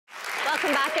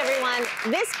Welcome back, everyone.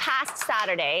 This past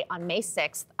Saturday, on May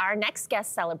 6th, our next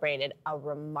guest celebrated a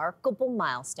remarkable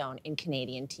milestone in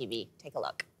Canadian TV. Take a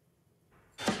look.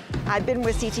 I've been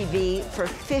with CTV for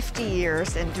 50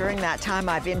 years, and during that time,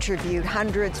 I've interviewed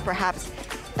hundreds, perhaps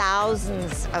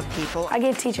thousands of people. I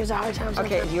give teachers a hard time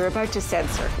sometimes. Okay, you're about to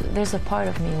censor. There's a part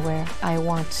of me where I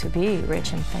want to be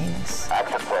rich and famous.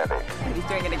 Action, Sandie. He's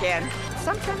doing it again.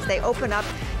 Sometimes they open up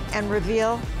and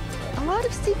reveal a lot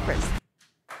of secrets.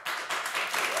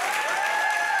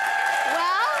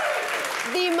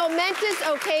 The momentous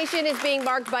occasion is being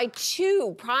marked by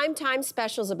 2 primetime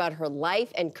specials about her life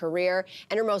and career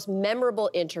and her most memorable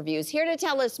interviews. Here to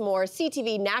tell us more,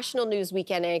 CTV National News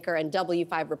Weekend anchor and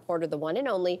W5 reporter, the one and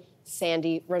only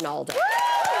Sandie Rinaldo.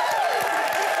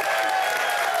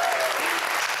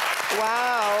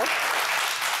 Wow.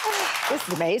 This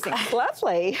is amazing.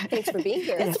 Lovely. Thanks for being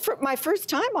here. It's my first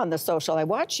time on The Social. I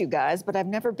watch you guys, but I've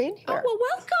never been here. Oh, well,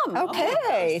 welcome.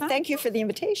 Okay. Thank you for the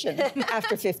invitation.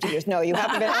 After 50 years. No, you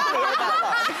haven't been on here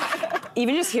that long.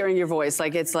 Even just hearing your voice,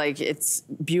 it's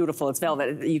beautiful. It's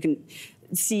velvet. You can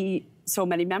see so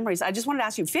many memories. I just wanted to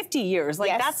ask you, 50 years,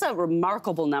 Yes. That's a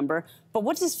remarkable number. But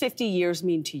what does 50 years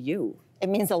mean to you? It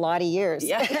means a lot of years.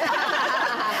 Yeah.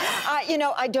 You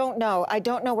know, I don't know. I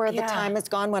don't know where the time has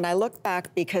gone. When I look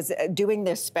back, because doing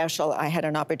this special, I had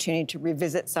an opportunity to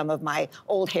revisit some of my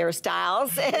old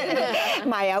hairstyles and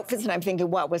my outfits, and I'm thinking,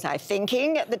 what was I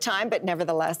thinking at the time? But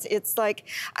nevertheless, it's like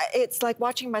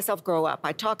watching myself grow up.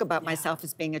 I talk about myself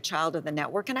as being a child of the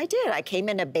network, and I did. I came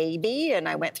in a baby, and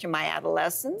I went through my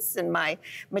adolescence and my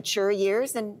mature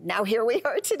years, and now here we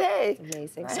are today.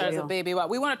 Amazing. Right? As a baby, well,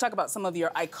 we want to talk about some of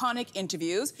your iconic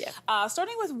interviews,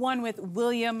 starting with one with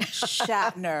William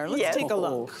Shatner. Let's take a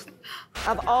look.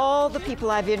 Of all the people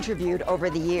I've interviewed over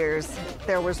the years,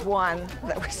 there was one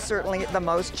that was certainly the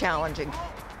most challenging.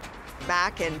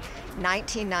 Back in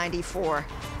 1994.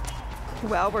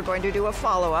 Well, we're going to do a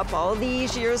follow-up all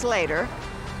these years later.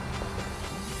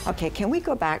 Okay, can we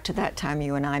go back to that time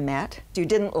you and I met? You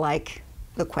didn't like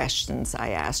the questions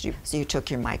I asked you, so you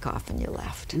took your mic off and you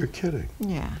left. You're kidding.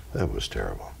 Yeah. That was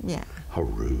terrible. Yeah. How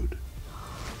rude.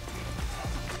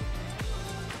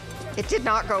 It did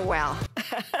not go well.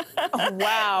 Oh,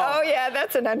 wow. Oh, yeah,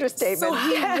 that's an understatement. So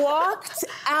he walked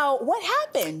out. What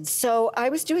happened? So I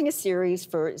was doing a series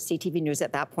for CTV News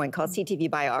at that point called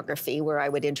CTV Biography, where I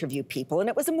would interview people, and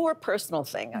it was a more personal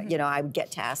thing. You know, I would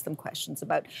get to ask them questions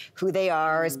about who they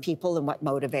are as people and what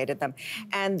motivated them.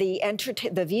 And the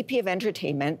VP of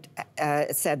Entertainment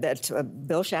said that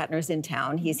Bill Shatner's in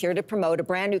town. He's here to promote a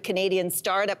brand new Canadian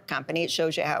startup company. It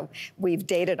shows you how we've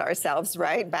dated ourselves,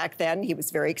 right? Back then, he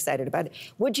was very excited about it.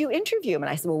 Would you interview him? And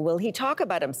I said, well, will he talk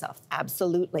about himself?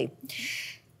 Absolutely.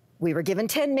 We were given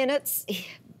 10 minutes.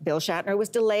 Bill Shatner was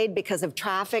delayed because of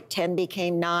traffic. 10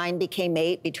 became 9, became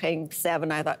 8, became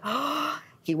 7. I thought, oh.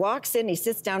 He walks in, he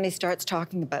sits down, he starts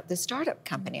talking about the startup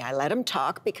company. I let him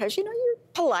talk because, you know, you're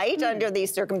polite under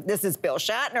these circumstances. This is Bill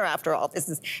Shatner, after all. This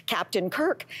is Captain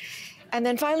Kirk. And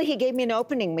then finally, he gave me an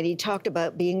opening when he talked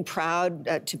about being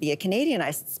proud to be a Canadian.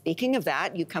 I said, speaking of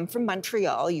that, you come from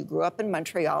Montreal, you grew up in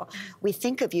Montreal. We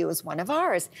think of you as one of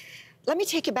ours. Let me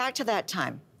take you back to that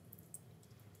time.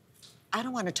 I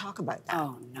don't want to talk about that.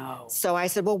 Oh, no. So I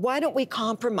said, well, why don't we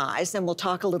compromise and we'll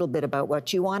talk a little bit about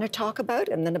what you want to talk about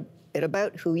and then a bit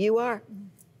about who you are.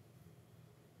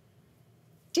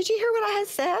 Did you hear what I had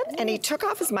said? And he took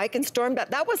off his mic and stormed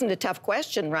out. That wasn't a tough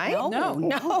question, right?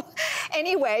 No.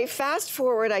 Anyway, fast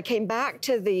forward, I came back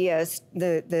to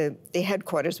the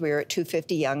headquarters. We were at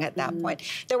 250 Yonge at that point.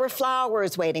 There were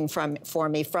flowers waiting for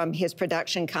me from his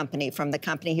production company, from the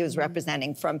company he was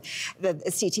representing, from the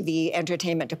CTV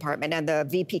entertainment department. And the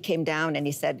VP came down and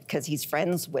he said, because he's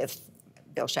friends with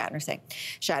Bill Shatner, saying,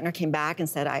 Shatner came back and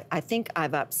said, I think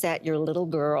I've upset your little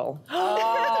girl.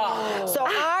 So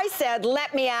I said,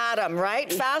 let me at him,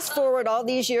 right? Fast forward all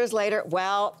these years later.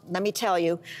 Well, let me tell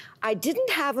you, I didn't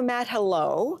have him at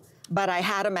hello, but I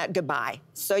had him at goodbye.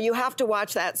 So you have to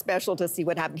watch that special to see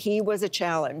what happened. He was a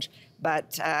challenge,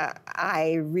 but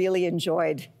I really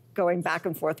enjoyed going back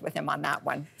and forth with him on that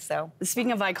one. So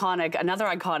speaking of iconic, another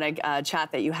iconic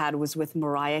chat that you had was with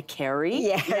Mariah Carey.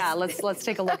 Yes. Yeah, let's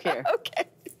take a look here. Okay.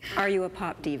 Are you a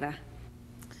pop diva?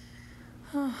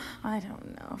 Oh, I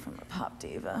don't know if I'm a pop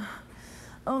diva.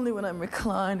 Only when I'm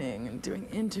reclining and doing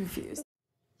interviews.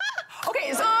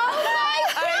 Okay, so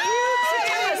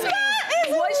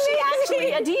was she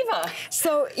actually a diva?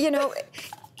 So, you know,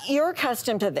 you're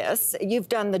accustomed to this. You've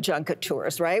done the junket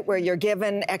tours, right? Where you're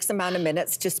given X amount of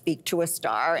minutes to speak to a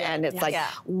star, and it's like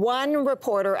one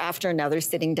reporter after another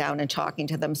sitting down and talking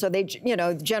to them. So they, you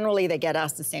know, generally they get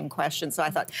asked the same question. So I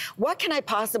thought, what can I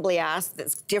possibly ask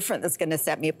that's different that's going to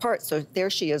set me apart? So there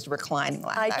she is reclining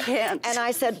like that. I can't. And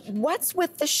I said, what's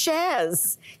with the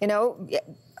chaise? You know,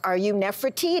 are you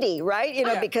Nefertiti, right? You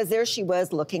know, because there she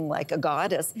was looking like a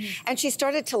goddess. And she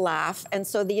started to laugh, and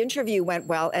so the interview went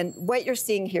well. And what you're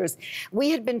seeing here is,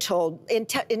 we had been told, in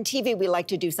TV we like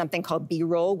to do something called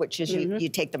B-roll, which is you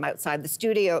take them outside the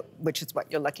studio, which is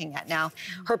what you're looking at now.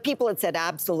 Her people had said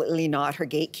absolutely not, her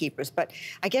gatekeepers. But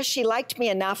I guess she liked me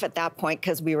enough at that point,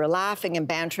 because we were laughing and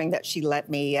bantering, that she let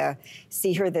me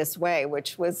see her this way,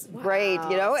 which was great,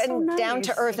 you know, and down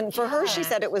to earth. And for her, she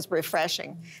said it was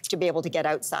refreshing to be able to get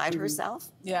outside herself.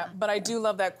 Yeah, but I do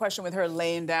love that question with her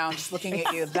laying down, just looking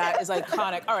at you. That is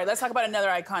iconic. All right, let's talk about another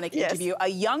iconic interview. A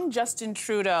young Justin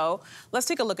Trudeau. Let's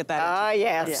take a look at that. Ah,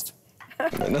 yes.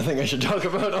 Nothing I should talk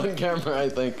about on camera, I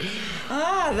think.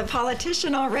 Ah, the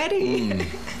politician already?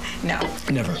 No.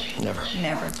 Never. Never.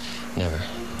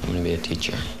 I'm gonna be a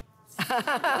teacher.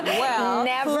 Well,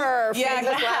 never.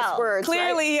 Famous last words.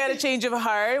 Clearly, he had a change of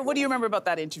heart. What do you remember about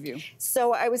that interview?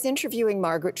 So I was interviewing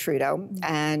Margaret Trudeau,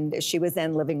 and she was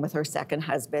then living with her second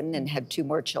husband and had 2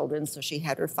 more children, so she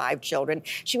had her 5 children.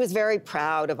 She was very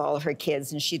proud of all her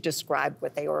kids, and she described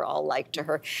what they were all like to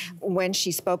her. When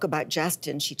she spoke about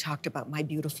Justin, she talked about my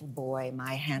beautiful boy,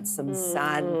 my handsome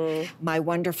son, my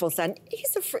wonderful son.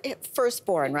 He's a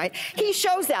firstborn, right? He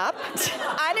shows up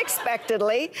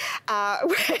unexpectedly,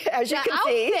 as you can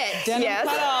see. Denim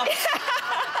cut off.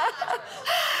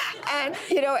 And,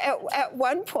 you know, at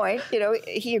one point, you know,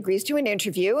 he agrees to an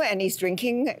interview, and he's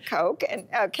drinking Coke, and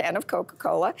a can of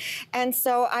Coca-Cola. And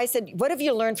so I said, what have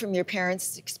you learned from your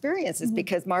parents' experiences?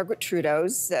 Because Margaret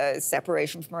Trudeau's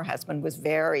separation from her husband was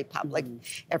very public.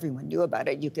 Everyone knew about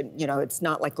it. You know, it's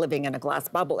not like living in a glass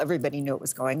bubble. Everybody knew what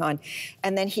was going on.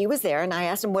 And then he was there, and I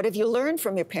asked him, what have you learned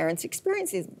from your parents'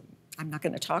 experiences? I'm not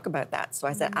going to talk about that. So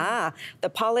I said, the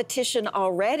politician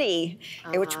already,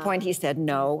 at which point he said,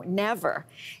 no, never.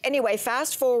 Anyway,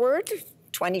 fast forward,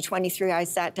 2023, I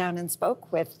sat down and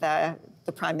spoke with the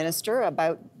Prime Minister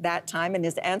about that time, and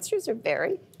his answers are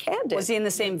very candid. Was he in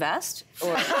the same vest?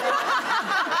 Or?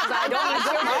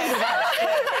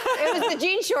 It was the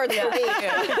jean shorts for me.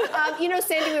 You know,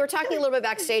 Sandie, we were talking a little bit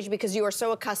backstage because you are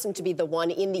so accustomed to be the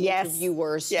one in the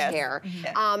interviewer's chair.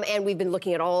 And we've been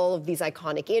looking at all of these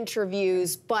iconic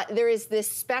interviews, but there is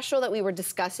this special that we were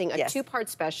discussing, a 2-part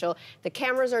special. The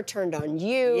cameras are turned on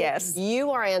you. You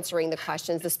are answering the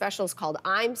questions. The special is called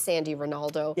I'm Sandie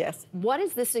Rinaldo. What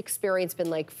has this experience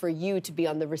been like for you to be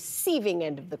on the receiving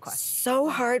end of the questions? So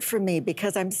hard for me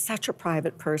because I'm such a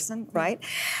private person, right?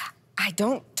 I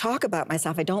don't talk about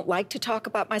myself. I don't like to talk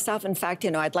about myself. In fact,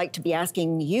 you know, I'd like to be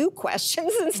asking you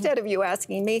questions instead of you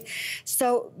asking me.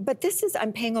 So, but this is,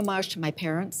 I'm paying homage to my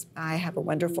parents. I have a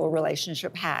wonderful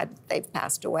relationship, they've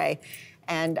passed away.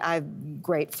 And I'm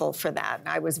grateful for that.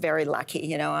 I was very lucky,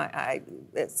 you know,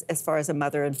 as far as a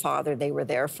mother and father, they were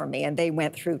there for me, and they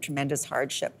went through tremendous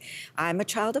hardship. I'm a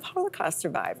child of Holocaust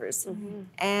survivors.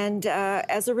 And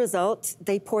as a result,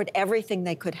 they poured everything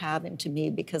they could have into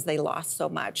me because they lost so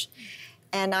much.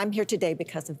 And I'm here today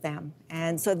because of them.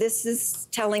 And so this is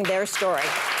telling their story.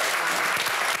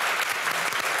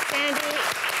 Sandie,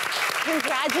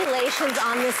 congratulations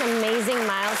on this amazing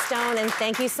milestone, and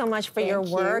thank you so much for your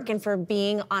work and for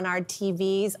being on our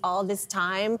TVs all this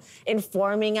time,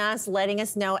 informing us, letting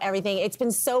us know everything. It's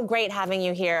been so great having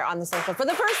you here on The Social for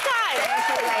the first time. Thank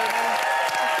you, Lainey.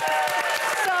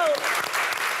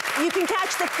 So you can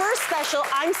catch the first special,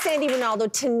 I'm Sandie Rinaldo,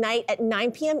 tonight at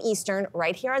 9 p.m. Eastern,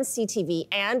 right here on CTV,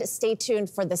 and stay tuned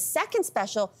for the second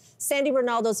special, Sandie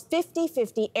Rinaldo's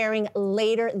 50-50, airing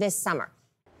later this summer.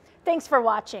 Thanks for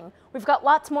watching. We've got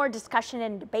lots more discussion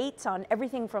and debates on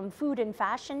everything from food and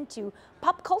fashion to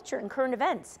pop culture and current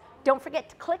events. Don't forget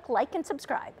to click like and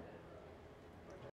subscribe.